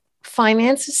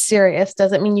finance is serious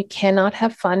doesn't mean you cannot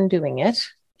have fun doing it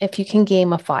if you can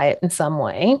gamify it in some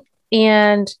way.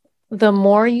 And the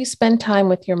more you spend time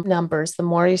with your numbers, the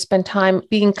more you spend time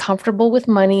being comfortable with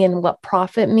money and what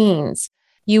profit means,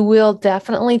 you will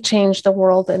definitely change the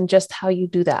world in just how you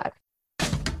do that.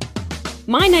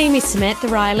 My name is Samantha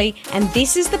Riley, and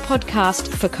this is the podcast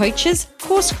for coaches,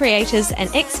 course creators,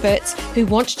 and experts who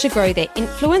want to grow their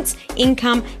influence,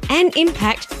 income, and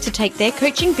impact to take their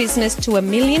coaching business to $1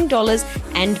 million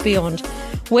and beyond.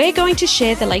 We're going to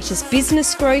share the latest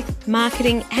business growth,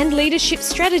 marketing, and leadership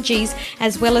strategies,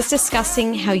 as well as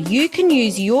discussing how you can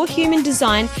use your human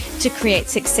design to create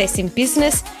success in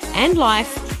business and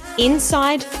life,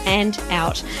 inside and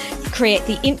out. Create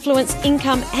the influence,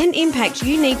 income, and impact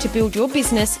you need to build your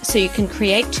business so you can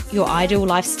create your ideal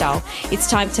lifestyle. It's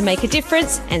time to make a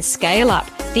difference and scale up.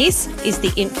 This is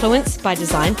the Influence by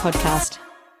Design podcast.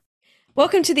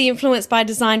 Welcome to the Influence by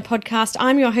Design podcast.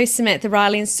 I'm your host, Samantha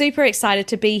Riley, and super excited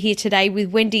to be here today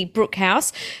with Wendy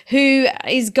Brookhouse, who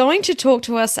is going to talk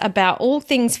to us about all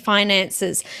things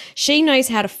finances. She knows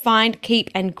how to find, keep,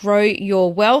 and grow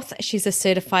your wealth. She's a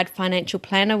certified financial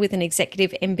planner with an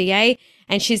executive MBA,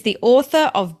 and she's the author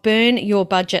of Burn Your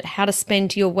Budget, How to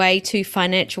Spend Your Way to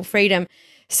Financial Freedom.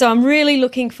 So I'm really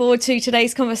looking forward to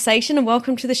today's conversation, and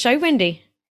welcome to the show, Wendy.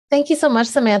 Thank you so much,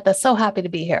 Samantha. So happy to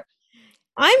be here.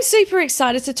 I'm super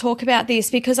excited to talk about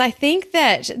this because I think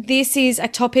that this is a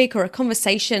topic or a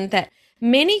conversation that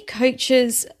many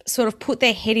coaches sort of put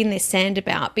their head in their sand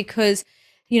about because,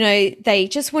 you know, they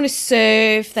just want to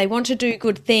serve, they want to do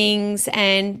good things,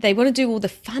 and they want to do all the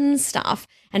fun stuff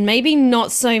and maybe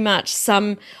not so much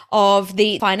some of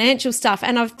the financial stuff.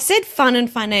 And I've said fun and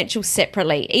financial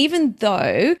separately, even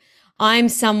though I'm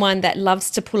someone that loves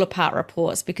to pull apart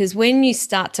reports, because when you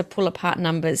start to pull apart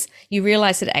numbers, you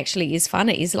realize that it actually is fun.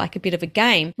 It is like a bit of a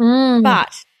game.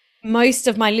 But most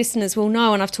of my listeners will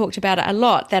know, and I've talked about it a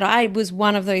lot, that I was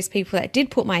one of those people that did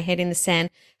put my head in the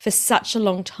sand for such a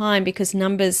long time because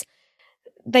numbers,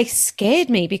 they scared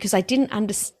me because I didn't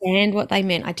understand what they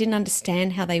meant. I didn't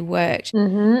understand how they worked.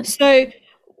 So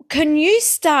can you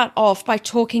start off by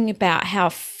talking about how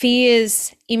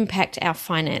fears impact our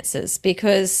finances?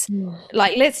 Because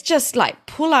let's just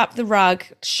pull up the rug,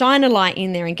 shine a light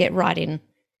in there and get right in.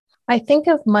 I think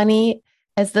of money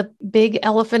as the big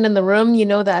elephant in the room. You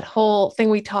know, that whole thing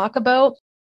we talk about.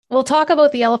 We'll talk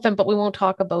about the elephant, but we won't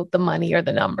talk about the money or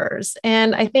the numbers.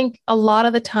 And I think a lot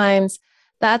of the times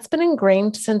that's been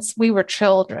ingrained since we were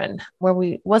children, where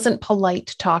we wasn't polite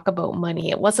to talk about money.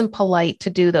 It wasn't polite to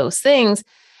do those things.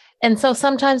 And so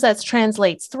sometimes that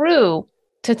translates through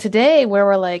to today where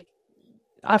we're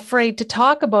afraid to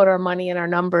talk about our money and our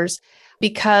numbers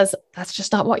because that's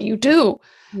just not what you do.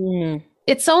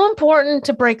 It's so important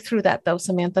to break through that though,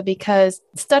 Samantha, because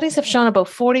studies have shown about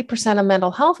 40% of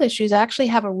mental health issues actually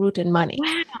have a root in money.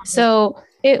 Wow. So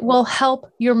it will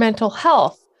help your mental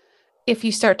health if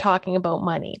you start talking about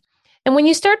money. And when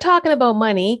you start talking about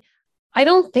money, I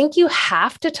don't think you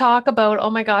have to talk about, oh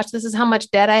my gosh, this is how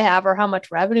much debt I have or how much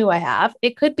revenue I have.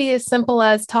 It could be as simple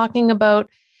as talking about,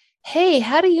 hey,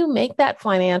 how do you make that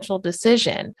financial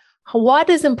decision? What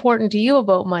is important to you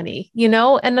about money,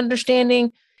 and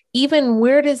understanding even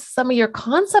where does some of your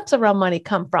concepts around money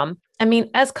come from? I mean,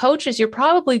 as coaches, you're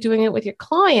probably doing it with your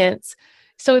clients.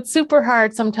 So it's super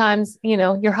hard sometimes,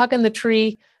 you're hugging the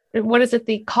tree. What is it?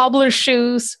 The cobbler's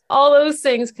shoes, all those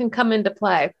things can come into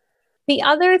play. The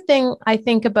other thing I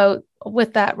think about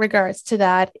with that regards to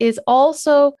that is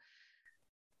also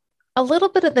a little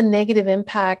bit of the negative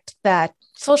impact that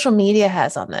social media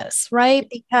has on this, right?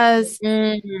 Because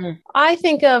I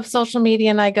think of social media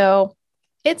and I go,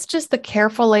 it's just the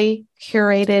carefully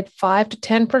curated 5 to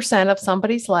 10% of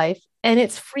somebody's life, and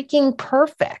it's freaking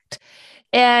perfect.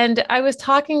 And I was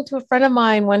talking to a friend of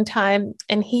mine one time,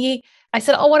 and I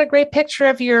said, oh, what a great picture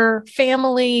of your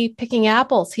family picking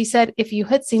apples. He said, if you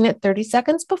had seen it 30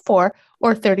 seconds before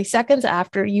or 30 seconds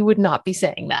after, you would not be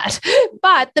saying that.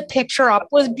 But the picture up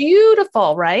was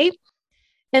beautiful, right?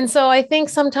 And so I think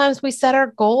sometimes we set our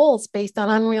goals based on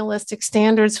unrealistic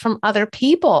standards from other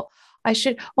people.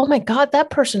 Oh my God, that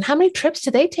person, how many trips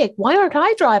do they take? Why aren't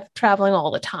I traveling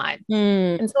all the time?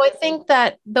 And so I think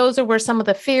that those are where some of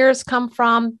the fears come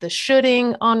from, the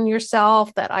shoulding on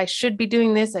yourself, that I should be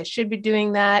doing this, I should be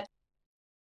doing that.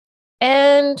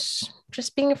 And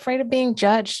just being afraid of being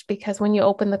judged, because when you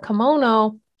open the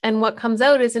kimono and what comes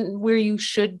out isn't where you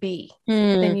should be,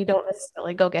 then you don't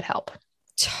necessarily go get help.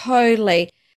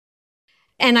 Totally.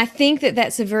 And I think that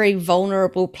that's a very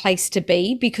vulnerable place to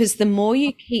be, because the more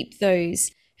you keep those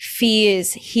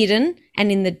fears hidden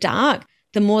and in the dark,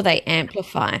 the more they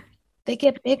amplify. They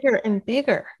get bigger and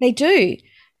bigger. They do.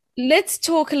 let's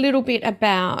talk a little bit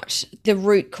about the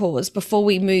root cause before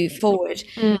we move forward,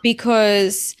 Mm.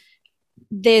 because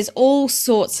there's all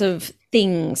sorts of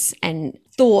things and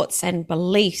thoughts and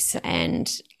beliefs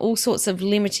and all sorts of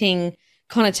limiting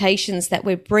connotations that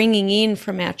we're bringing in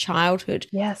from our childhood.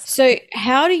 Yes. So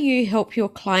how do you help your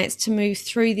clients to move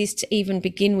through this to even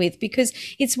begin with? Because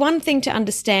it's one thing to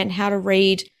understand how to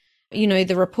read,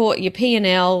 the report, your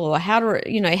P&L, or how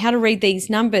to read these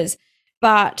numbers,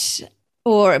 but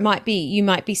or you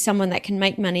might be someone that can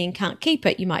make money and can't keep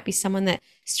it. You might be someone that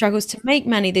struggles to make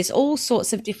money. There's all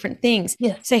sorts of different things.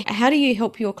 Yes. So how do you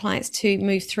help your clients to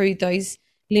move through those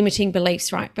limiting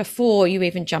beliefs right before you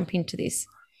even jump into this?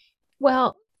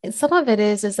 Well, some of it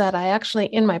is that I actually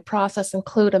in my process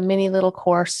include a mini little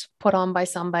course put on by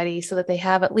somebody so that they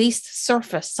have at least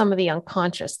surfaced some of the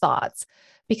unconscious thoughts.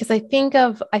 Because I think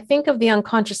of the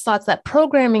unconscious thoughts, that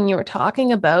programming you were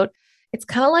talking about, it's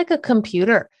kind of like a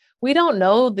computer. We don't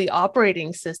know the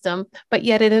operating system, but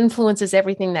yet it influences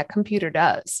everything that computer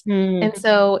does. And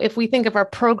so if we think of our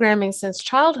programming since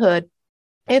childhood,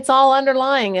 it's all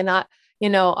underlying and I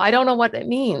don't know what it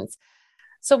means.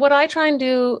 So what I try and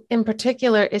do in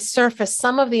particular is surface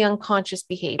some of the unconscious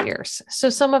behaviors. So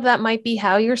some of that might be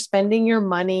how you're spending your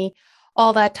money,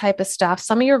 all that type of stuff,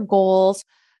 some of your goals.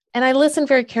 And I listen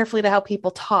very carefully to how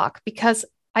people talk because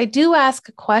I do ask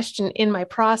a question in my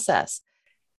process.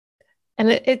 And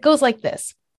it goes like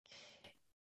this.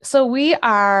 So we've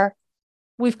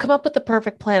come up with the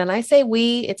perfect plan. And I say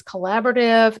it's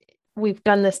collaborative. We've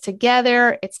done this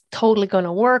together. It's totally going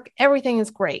to work. Everything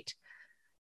is great.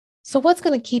 So what's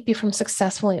going to keep you from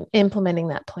successfully implementing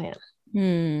that plan?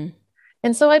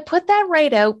 And so I put that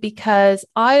right out because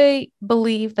I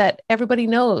believe that everybody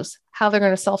knows how they're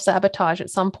going to self-sabotage at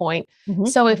some point. Mm-hmm.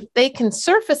 So if they can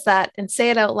surface that and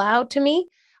say it out loud to me,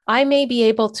 I may be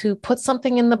able to put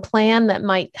something in the plan that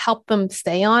might help them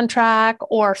stay on track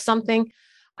or something.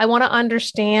 I want to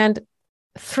understand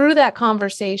through that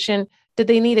conversation, did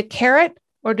they need a carrot?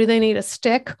 Or do they need a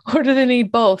stick or do they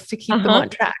need both to keep them on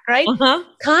track, right?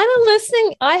 Kind of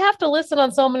listening. I have to listen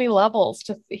on so many levels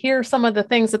to hear some of the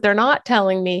things that they're not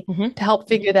telling me to help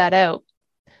figure that out.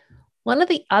 One of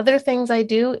the other things I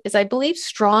do is I believe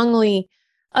strongly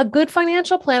a good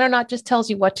financial planner not just tells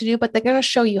you what to do, but they're going to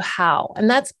show you how. And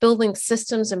that's building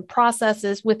systems and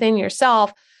processes within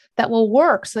yourself that will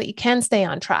work so that you can stay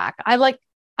on track. I like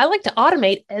to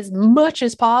automate as much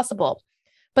as possible.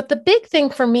 But the big thing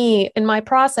for me in my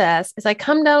process is I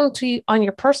come down to on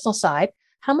your personal side,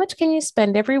 how much can you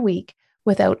spend every week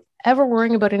without ever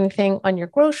worrying about anything on your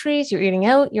groceries, your eating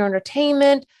out, your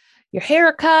entertainment, your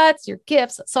haircuts, your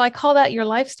gifts. So I call that your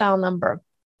lifestyle number.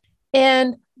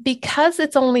 And because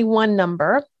it's only one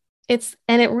number, it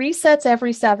resets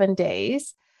every 7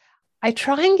 days, I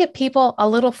try and get people a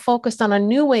little focused on a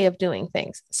new way of doing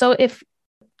things. So if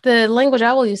the language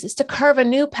I will use is to carve a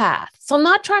new path. So I'm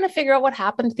not trying to figure out what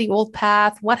happened to the old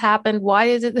path. What happened? Why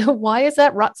is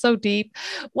that rut so deep?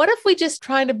 What if we just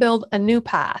try to build a new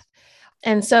path?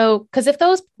 And so, because if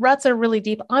those ruts are really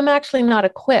deep, I'm actually not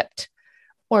equipped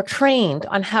or trained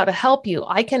on how to help you.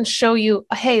 I can show you,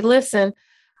 hey, listen,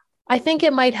 I think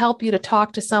it might help you to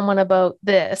talk to someone about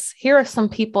this. Here are some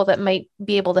people that might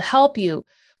be able to help you,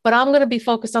 but I'm going to be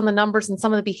focused on the numbers and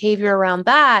some of the behavior around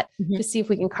that to see if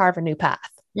we can carve a new path.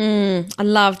 I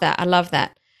love that. I love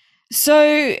that.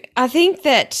 So I think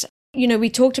that, we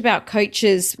talked about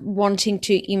coaches wanting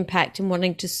to impact and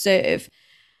wanting to serve,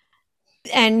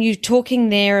 and you're talking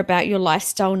there about your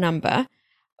lifestyle number.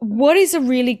 What is a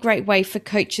really great way for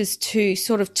coaches to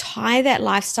sort of tie that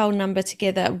lifestyle number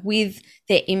together with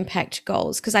their impact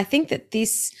goals? Because I think that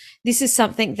this is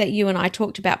something that you and I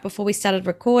talked about before we started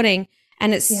recording,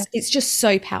 and it's just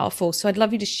so powerful. So I'd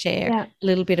love you to share a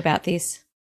little bit about this.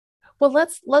 Well,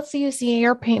 let's use the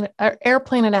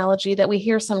airplane analogy that we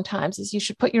hear sometimes is you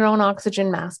should put your own oxygen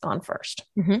mask on first,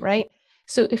 right?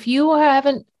 So if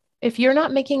you're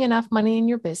not making enough money in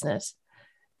your business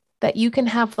that you can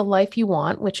have the life you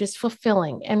want, which is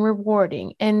fulfilling and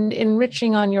rewarding and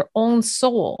enriching on your own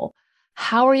soul,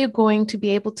 how are you going to be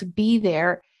able to be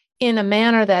there in a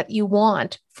manner that you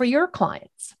want for your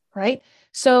clients, right?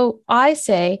 So I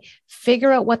say,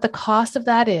 figure out what the cost of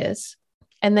that is,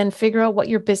 and then figure out what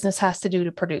your business has to do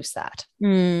to produce that.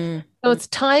 So it's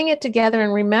tying it together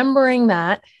and remembering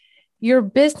that your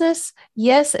business,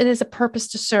 yes, it is a purpose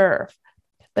to serve,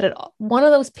 but one of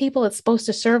those people it's supposed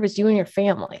to serve is you and your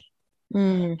family.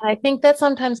 And I think that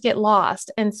sometimes get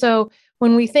lost. And so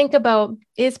when we think about,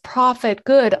 is profit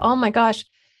good? Oh my gosh,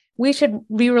 we should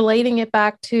be relating it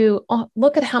back to,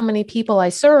 look at how many people I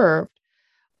served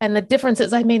and the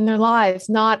differences I made in their lives,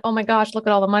 not, oh my gosh, look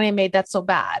at all the money I made. That's so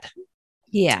bad.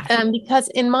 Yeah. Because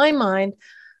in my mind,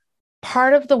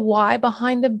 part of the why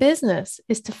behind a business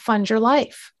is to fund your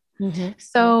life. Mm-hmm.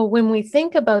 So when we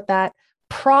think about that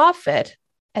profit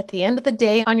at the end of the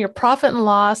day on your profit and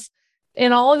loss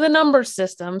in all of the number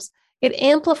systems, it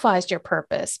amplifies your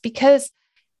purpose, because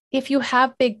if you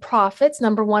have big profits,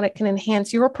 number one, it can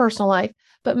enhance your personal life,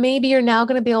 but maybe you're now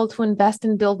going to be able to invest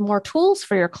and build more tools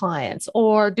for your clients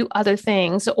or do other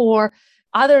things or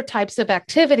other types of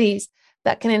activities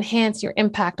that can enhance your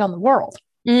impact on the world.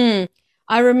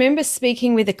 I remember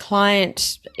speaking with a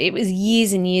client, it was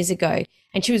years and years ago,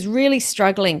 and she was really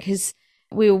struggling because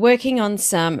we were working on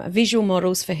some visual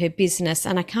models for her business.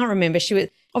 And I can't remember, she was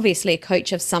obviously a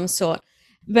coach of some sort.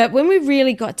 But when we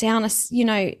really got down,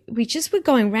 we just were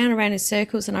going round and round in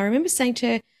circles. And I remember saying to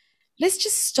her, let's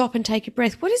just stop and take a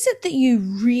breath. What is it that you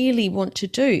really want to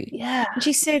do? Yeah. And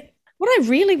she said, what I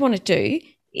really want to do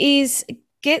is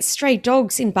get stray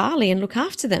dogs in Bali and look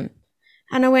after them.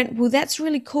 And I went, well, that's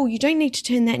really cool. You don't need to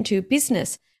turn that into a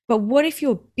business. But what if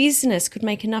your business could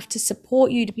make enough to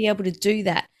support you to be able to do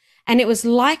that? And it was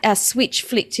like a switch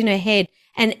flicked in her head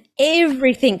and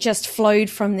everything just flowed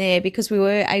from there because we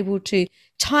were able to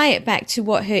tie it back to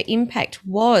what her impact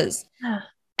was. Yeah.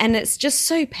 And it's just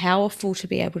so powerful to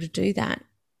be able to do that.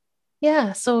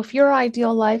 Yeah. So if your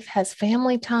ideal life has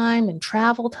family time and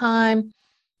travel time,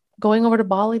 going over to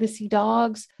Bali to see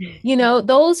dogs,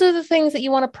 those are the things that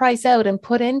you want to price out and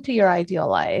put into your ideal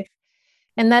life.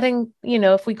 And that,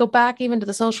 if we go back even to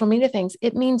the social media things,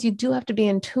 it means you do have to be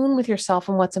in tune with yourself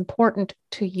and what's important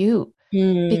to you.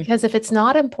 Because if it's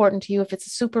not important to you, if it's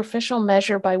a superficial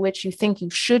measure by which you think you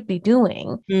should be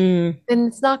doing, then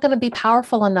it's not going to be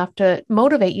powerful enough to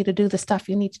motivate you to do the stuff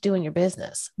you need to do in your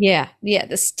business. Yeah. Yeah.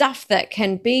 The stuff that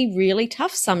can be really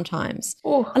tough sometimes.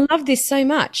 Ooh. I love this so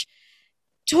much.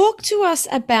 Talk to us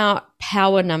about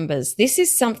power numbers. This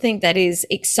is something that is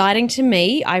exciting to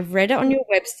me. I've read it on your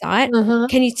website. Mm-hmm.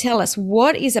 Can you tell us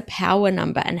what is a power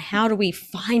number and how do we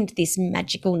find this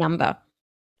magical number?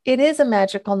 It is a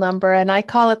magical number, and I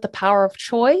call it the power of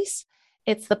choice.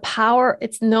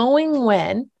 It's knowing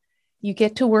when you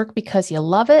get to work because you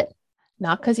love it,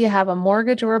 not because you have a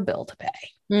mortgage or a bill to pay.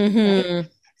 Mm-hmm. Right?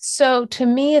 So to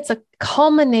me, it's a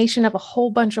culmination of a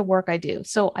whole bunch of work I do.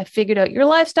 So I figured out your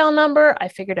lifestyle number. I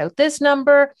figured out this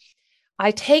number. I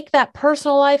take that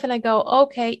personal life and I go,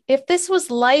 okay, if this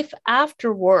was life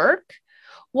after work,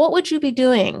 what would you be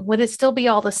doing? Would it still be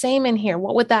all the same in here?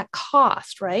 What would that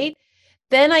cost? Right.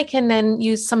 Then I can then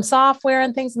use some software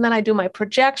and things. And then I do my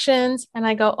projections and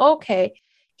I go, okay,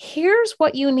 here's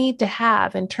what you need to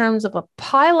have in terms of a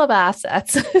pile of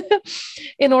assets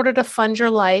in order to fund your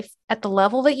life at the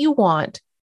level that you want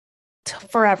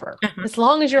forever, as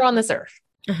long as you're on this earth.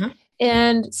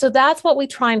 And so that's what we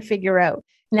try and figure out.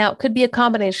 Now, it could be a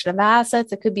combination of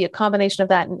assets. It could be a combination of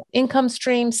that and income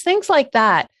streams, things like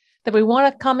that we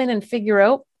want to come in and figure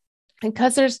out. And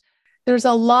because there's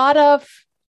a lot of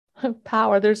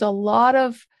power, there's a lot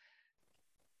of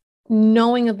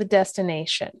knowing of the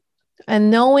destination.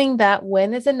 And knowing that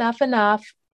when is enough,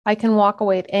 I can walk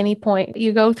away at any point.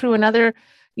 You go through another,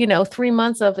 3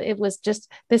 months of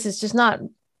this is just not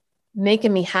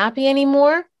making me happy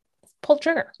anymore. Pull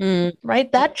trigger,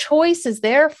 right? That choice is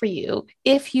there for you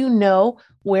if you know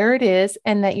where it is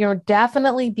and that you're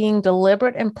definitely being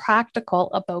deliberate and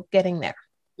practical about getting there.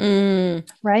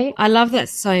 Right? I love that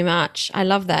so much. I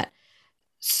love that.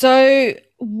 So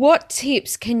what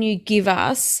tips can you give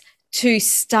us to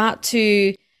start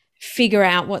to figure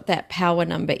out what that power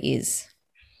number is?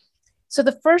 So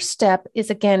the first step is,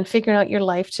 again, figuring out your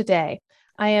life today.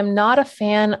 I am not a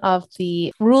fan of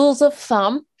the rules of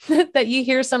thumb that you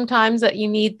hear sometimes, that you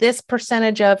need this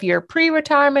percentage of your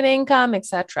pre-retirement income,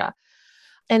 etc.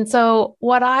 And so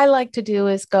what I like to do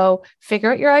is go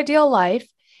figure out your ideal life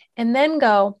and then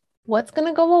go, what's going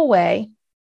to go away?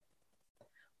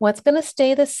 What's going to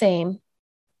stay the same?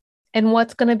 And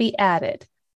what's going to be added,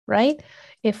 right?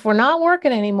 If we're not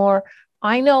working anymore,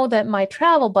 I know that my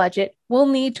travel budget will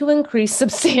need to increase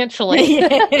substantially.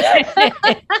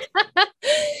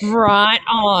 Right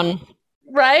on.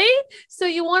 Right? So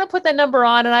you want to put that number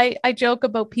on. And I joke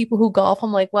about people who golf.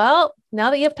 I'm like, well,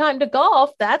 now that you have time to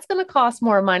golf, that's going to cost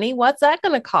more money. What's that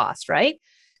going to cost? Right?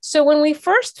 So when we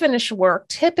first finish work,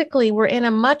 typically we're in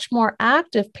a much more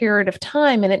active period of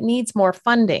time and it needs more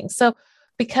funding. So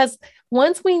because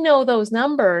once we know those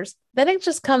numbers, then it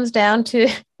just comes down to,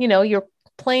 your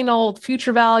plain old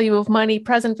future value of money,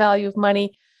 present value of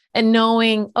money, and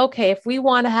knowing, okay, if we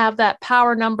want to have that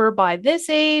power number by this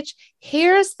age,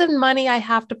 here's the money I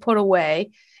have to put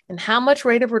away and how much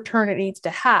rate of return it needs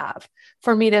to have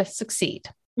for me to succeed.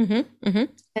 And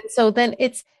so then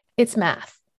it's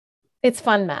math. It's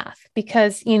fun math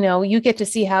because, you get to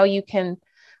see how you can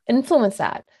influence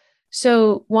that.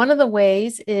 So one of the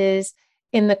ways is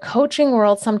in the coaching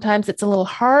world, sometimes it's a little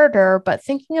harder, but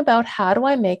thinking about how do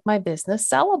I make my business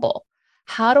sellable?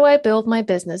 How do I build my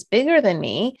business bigger than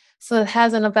me so it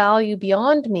has a value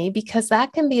beyond me? Because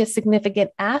that can be a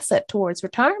significant asset towards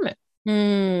retirement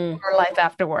or life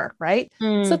after work, right?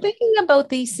 So thinking about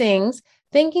these things,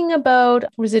 thinking about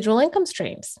residual income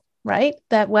streams, right?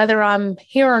 That whether I'm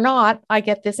here or not, I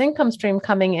get this income stream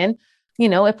coming in.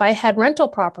 If I had rental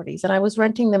properties and I was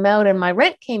renting them out and my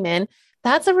rent came in,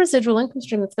 that's a residual income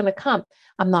stream that's going to come.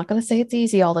 I'm not going to say it's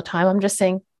easy all the time. I'm just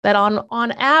saying that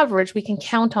on average, we can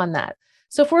count on that.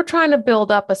 So if we're trying to build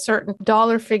up a certain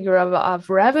dollar figure of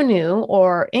revenue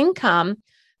or income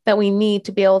that we need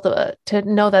to be able to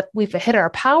know that we've hit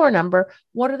our power number,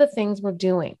 what are the things we're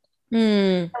doing? One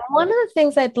of the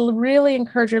things I'd really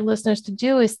encourage your listeners to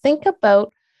do is think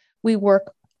about, we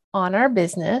work on our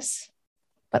business,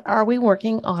 but are we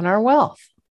working on our wealth?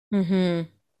 And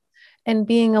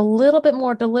being a little bit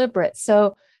more deliberate.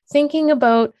 So thinking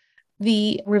about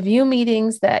the review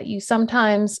meetings that you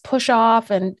sometimes push off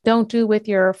and don't do with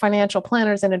your financial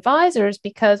planners and advisors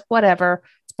because whatever,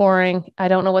 it's boring. I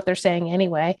don't know what they're saying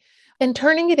anyway. And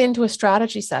turning it into a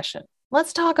strategy session.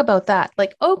 Let's talk about that.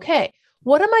 Like, okay,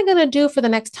 what am I going to do for the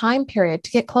next time period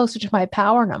to get closer to my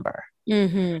power number?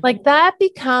 Like that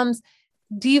becomes,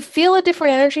 do you feel a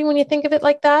different energy when you think of it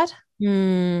like that?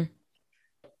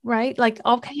 Right? Like,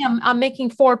 okay, I'm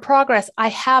making forward progress. I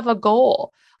have a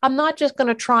goal. I'm not just going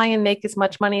to try and make as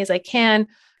much money as I can,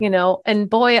 and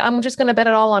boy, I'm just going to bet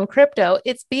it all on crypto.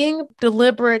 It's being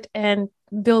deliberate and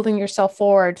building yourself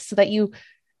forward so that you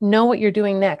know what you're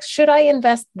doing next. Should I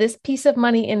invest this piece of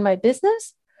money in my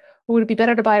business? Or would it be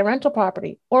better to buy a rental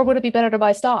property? Or would it be better to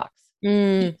buy stocks?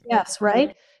 Yes,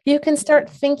 right? You can start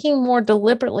thinking more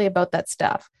deliberately about that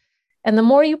stuff. And the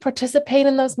more you participate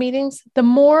in those meetings, the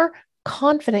more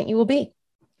confident you will be.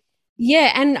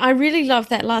 Yeah. And I really love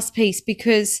that last piece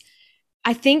because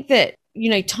I think that,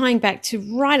 tying back to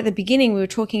right at the beginning, we were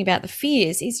talking about the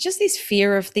fears. It's just this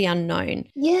fear of the unknown.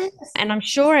 Yes. And I'm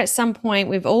sure at some point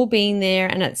we've all been there,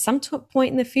 and at some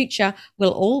point in the future,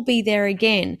 we'll all be there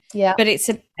again. Yeah. But it's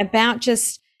about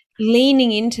just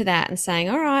leaning into that and saying,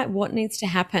 all right, what needs to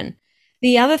happen?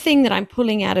 The other thing that I'm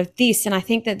pulling out of this, and I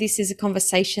think that this is a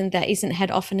conversation that isn't had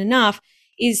often enough,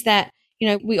 is that,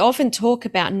 we often talk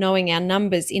about knowing our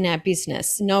numbers in our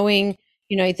business, knowing,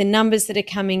 the numbers that are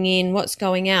coming in, what's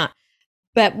going out.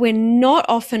 But we're not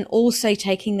often also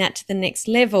taking that to the next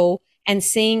level and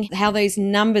seeing how those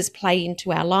numbers play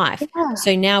into our life. Yeah.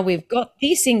 So now we've got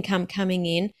this income coming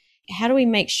in. How do we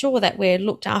make sure that we're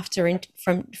looked after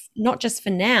from not just for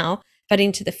now, but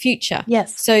into the future?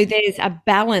 Yes. So there's a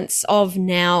balance of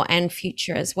now and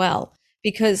future as well,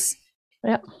 because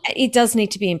it does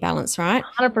need to be in balance, right?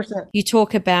 100%. You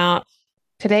talk about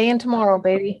today and tomorrow,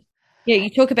 baby. Yeah, you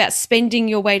talk about spending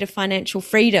your way to financial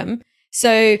freedom.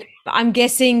 So I'm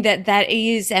guessing that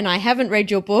is, and I haven't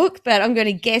read your book, but I'm going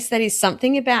to guess that is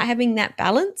something about having that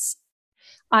balance.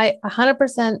 I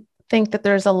 100% think that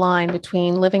there's a line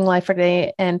between living life for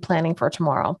today and planning for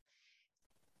tomorrow.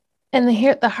 And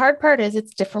the hard part is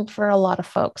it's different for a lot of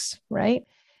folks, right?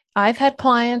 I've had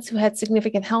clients who had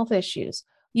significant health issues.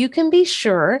 You can be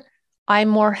sure I'm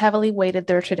more heavily weighted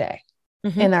there today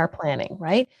in our planning,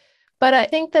 right? But I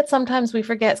think that sometimes we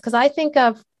forget, because I think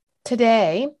of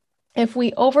today, if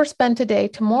we overspend today,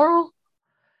 tomorrow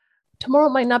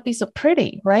might not be so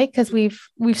pretty, right? Because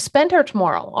we've spent our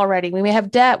tomorrow already. We may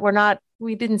have debt.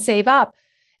 We didn't save up,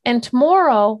 and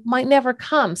tomorrow might never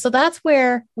come. So that's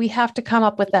where we have to come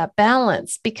up with that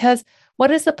balance, because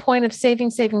what is the point of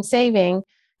saving,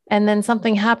 and then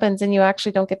something happens and you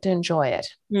actually don't get to enjoy it?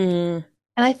 And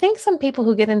I think some people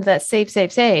who get into that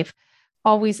save,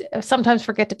 always sometimes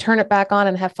forget to turn it back on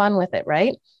and have fun with it,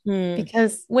 right?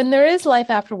 Because when there is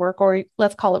life after work, or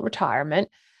let's call it retirement,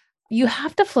 you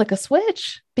have to flick a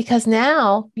switch, because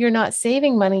now you're not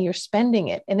saving money, you're spending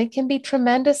it. And it can be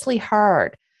tremendously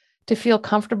hard to feel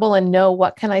comfortable and know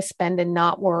what can I spend and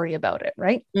not worry about it,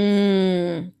 right?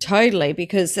 Totally,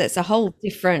 because it's a whole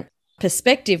different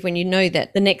perspective when you know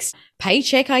that the next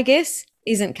paycheck, I guess,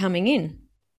 isn't coming in.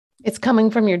 It's coming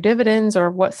from your dividends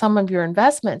or what some of your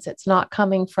investments. It's not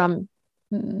coming from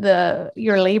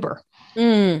your labor.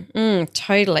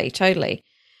 Totally.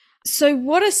 So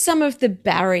what are some of the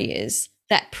barriers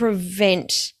that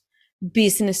prevent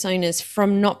business owners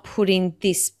from not putting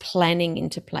this planning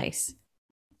into place?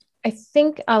 I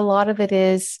think a lot of it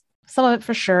is, some of it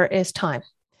for sure is time.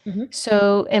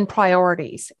 So, and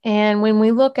priorities. And when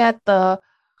we look at the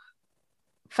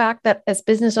fact that as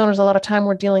business owners, a lot of time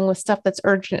we're dealing with stuff that's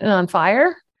urgent and on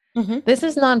fire, This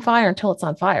isn't on fire until it's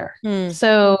on fire. Mm.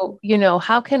 So,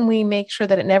 how can we make sure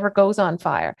that it never goes on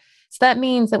fire? So that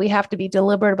means that we have to be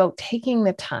deliberate about taking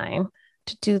the time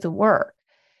to do the work.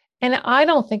 And I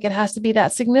don't think it has to be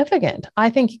that significant. I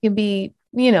think it can be,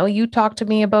 you talk to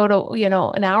me about,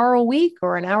 an hour a week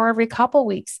or an hour every couple of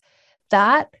weeks.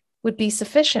 That would be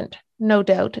sufficient, no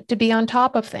doubt, to be on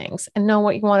top of things and know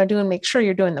what you want to do and make sure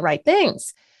you're doing the right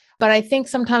things. But I think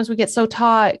sometimes we get so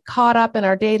caught up in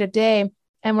our day to day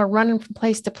and we're running from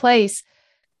place to place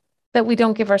that we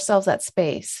don't give ourselves that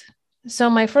space. So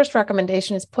my first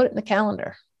recommendation is put it in the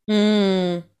calendar.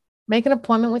 Make an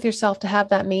appointment with yourself to have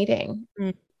that meeting.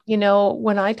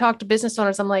 When I talk to business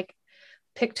owners, I'm like,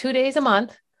 pick 2 days a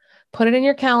month, put it in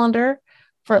your calendar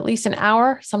for at least an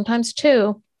hour, sometimes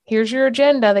 2. Here's your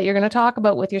agenda that you're going to talk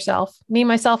about with yourself. Me,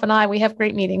 myself, and I, we have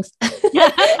great meetings.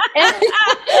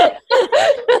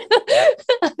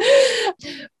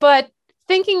 But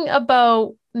thinking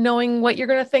about knowing what you're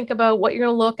going to think about, what you're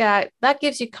going to look at, that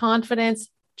gives you confidence,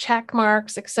 check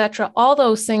marks, etc. All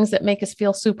those things that make us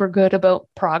feel super good about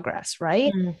progress,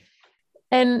 right?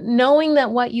 And knowing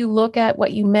that what you look at,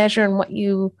 what you measure, and what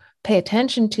you pay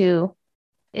attention to,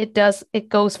 it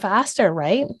goes faster,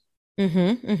 right?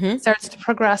 It starts to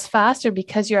progress faster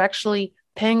because you're actually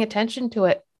paying attention to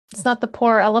it. It's not the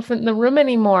poor elephant in the room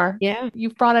anymore. Yeah.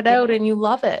 You've brought it out and you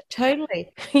love it.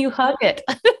 Totally. You hug it.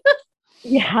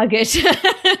 You hug it. You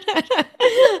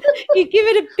give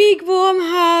it a big warm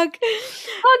hug.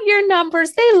 Hug your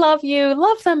numbers. They love you.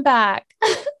 Love them back.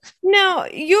 Now,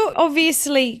 you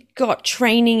obviously got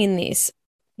training in this.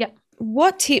 Yeah.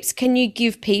 What tips can you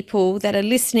give people that are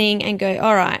listening and go,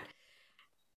 all right,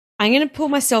 I'm going to pull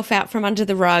myself out from under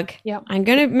the rug. Yeah. I'm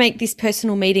going to make this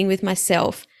personal meeting with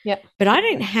myself. Yeah. But I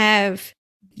don't have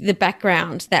the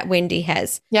background that Wendy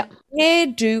has. Yeah. Where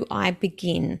do I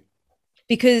begin?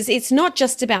 Because it's not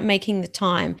just about making the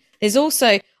time. There's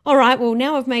also, all right, well,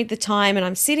 now I've made the time and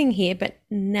I'm sitting here, but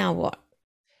now what?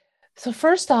 So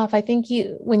first off, I think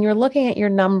when you're looking at your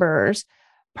numbers,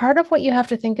 part of what you have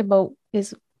to think about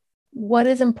is what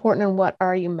is important and what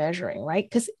are you measuring, right?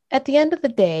 Because at the end of the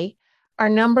day, our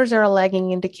numbers are a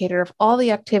lagging indicator of all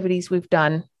the activities we've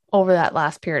done over that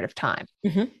last period of time.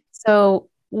 So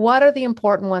what are the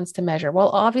important ones to measure? Well,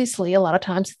 obviously, a lot of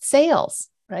times it's sales,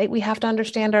 right? We have to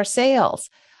understand our sales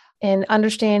and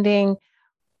understanding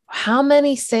how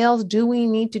many sales do we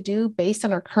need to do based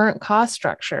on our current cost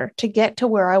structure to get to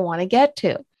where I want to get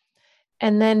to,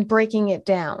 and then breaking it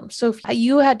down. So if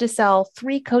you had to sell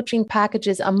 3 coaching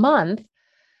packages a month,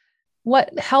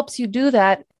 what helps you do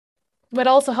that, what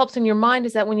also helps in your mind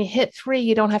is that when you hit 3,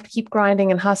 you don't have to keep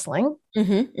grinding and hustling.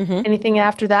 Anything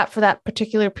after that for that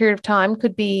particular period of time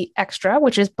could be extra,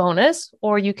 which is bonus,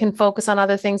 or you can focus on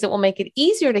other things that will make it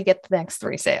easier to get the next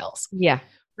 3 sales. Yeah.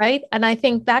 Right. And I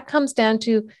think that comes down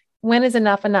to when is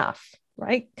enough,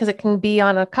 right? Because it can be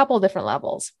on a couple different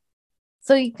levels.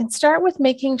 So you can start with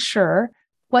making sure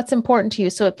what's important to you.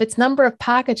 So if it's number of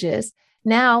packages,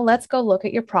 now let's go look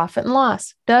at your profit and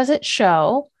loss. Does it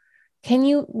show? Can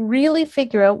you really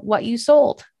figure out what you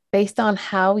sold based on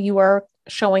how you are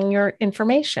showing your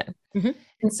information?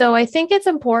 And so I think it's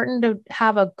important to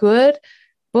have a good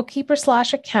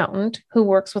bookkeeper/accountant who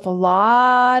works with a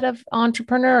lot of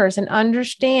entrepreneurs and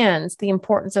understands the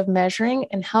importance of measuring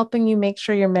and helping you make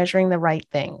sure you're measuring the right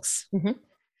things.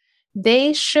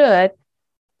 They should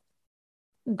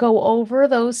go over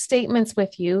those statements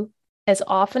with you as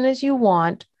often as you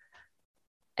want.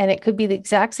 And it could be the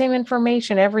exact same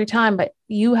information every time, but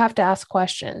you have to ask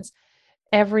questions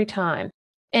every time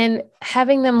and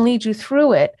having them lead you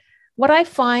through it. What I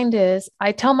find is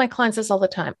I tell my clients this all the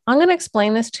time. I'm going to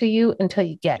explain this to you until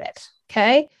you get it.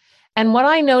 Okay. And what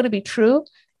I know to be true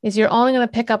is you're only going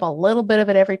to pick up a little bit of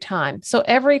it every time. So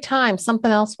every time something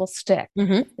else will stick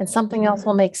and something else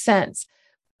will make sense.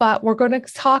 But we're going to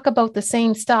talk about the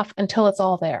same stuff until it's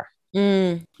all there.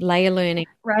 Layer learning.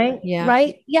 Right. Yeah.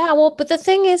 Right. Yeah. Well, but the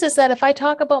thing is that if I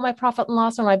talk about my profit and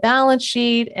loss or my balance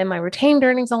sheet and my retained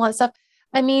earnings, all that stuff,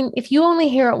 I mean, if you only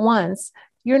hear it once,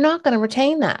 you're not going to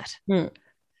retain that.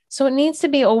 So it needs to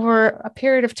be over a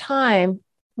period of time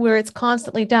where it's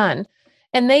constantly done.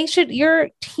 And your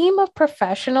team of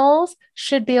professionals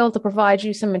should be able to provide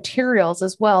you some materials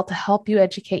as well to help you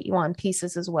educate you on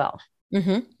pieces as well.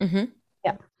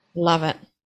 Yeah. Love it.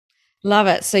 Love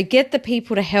it. So get the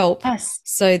people to help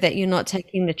so that you're not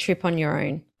taking the trip on your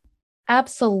own.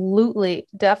 Absolutely.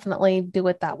 Definitely do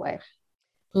it that way.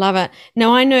 Love it.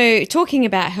 Now, I know, talking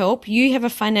about help, you have a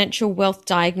financial wealth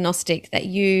diagnostic that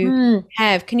you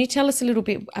have. Can you tell us a little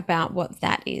bit about what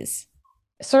that is?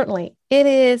 Certainly. It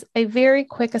is a very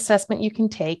quick assessment you can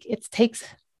take. It takes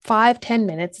 5-10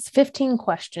 minutes. It's 15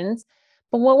 questions,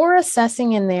 But what we're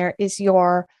assessing in there is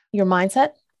your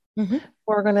mindset. Mm-hmm.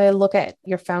 We're going to look at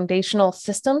your foundational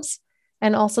systems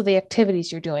and also the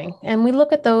activities you're doing. And we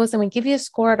look at those and we give you a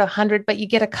score at 100, but you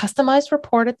get a customized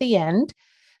report at the end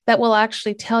that will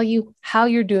actually tell you how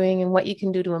you're doing and what you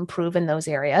can do to improve in those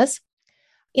areas.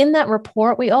 In that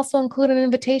report, we also include an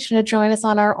invitation to join us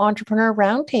on our Entrepreneur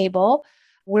Roundtable,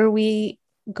 where we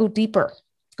go deeper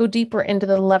into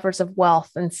the levers of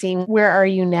wealth and seeing where are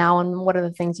you now and what are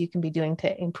the things you can be doing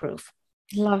to improve.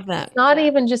 Love that. It's not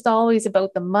even just always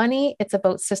about the money, it's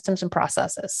about systems and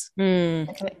processes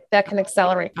that can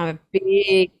accelerate. I'm a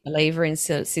big believer in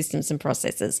systems and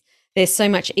processes. They're so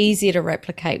much easier to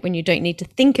replicate when you don't need to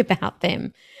think about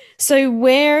them. So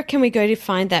where can we go to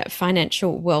find that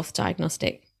financial wealth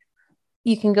diagnostic?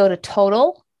 You can go to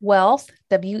Total Wealth,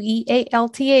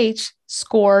 WEALTH,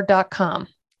 score.com.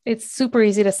 It's super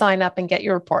easy to sign up and get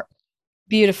your report.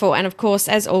 Beautiful. And of course,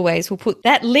 as always, we'll put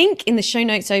that link in the show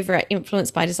notes over at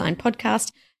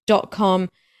influencebydesignpodcast.com.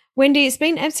 Wendy, it's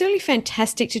been absolutely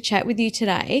fantastic to chat with you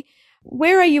today.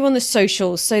 Where are you on the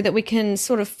socials so that we can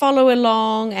sort of follow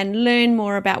along and learn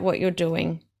more about what you're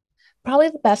doing? Probably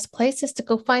the best place is to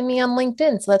go find me on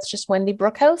LinkedIn. So that's just Wendy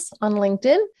Brookhouse on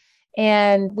LinkedIn.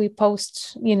 And we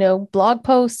post, blog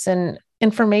posts and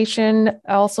information.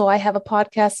 Also, I have a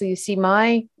podcast. So you see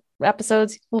my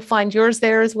episodes. We'll find yours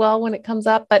there as well when it comes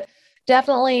up. But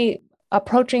definitely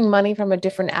approaching money from a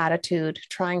different attitude,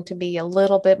 trying to be a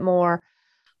little bit more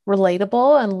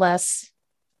relatable and less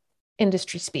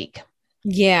industry speak.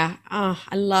 Yeah. Oh,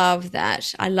 I love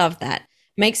that.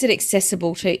 Makes it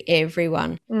accessible to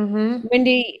everyone. Mm-hmm.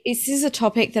 Wendy, this is a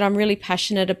topic that I'm really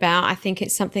passionate about. I think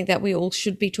it's something that we all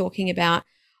should be talking about.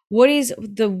 What is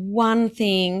the one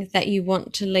thing that you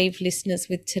want to leave listeners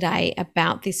with today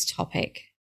about this topic?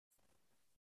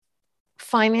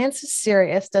 Finance is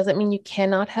serious. Doesn't mean you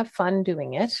cannot have fun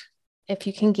doing it if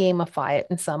you can gamify it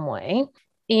in some way.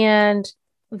 And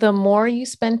the more you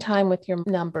spend time with your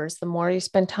numbers, the more you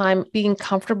spend time being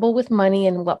comfortable with money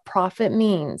and what profit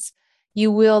means,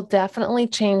 you will definitely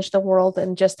change the world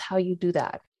and just how you do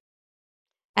that.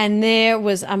 And there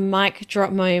was a mic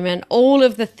drop moment. All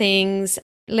of the things,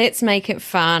 let's make it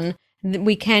fun.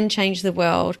 We can change the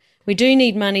world. We do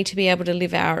need money to be able to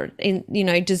live our,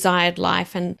 desired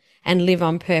life and live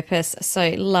on purpose.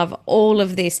 So love all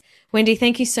of this. Wendy,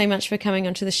 thank you so much for coming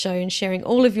onto the show and sharing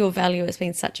all of your value. It's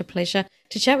been such a pleasure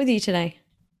to chat with you today.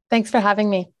 Thanks for having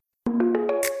me.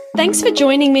 Thanks for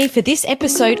joining me for this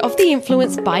episode of the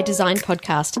Influence by Design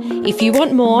podcast. If you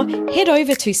want more, head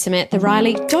over to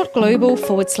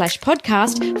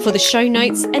samanthariley.global/podcast for the show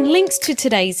notes and links to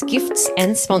today's gifts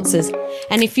and sponsors.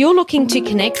 And if you're looking to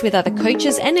connect with other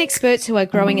coaches and experts who are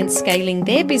growing and scaling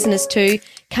their business too,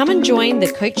 come and join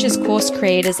the Coaches, Course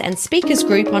Creators and Speakers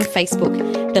group on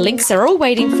Facebook. The links are all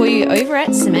waiting for you over at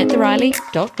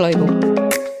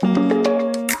samanthariley.global.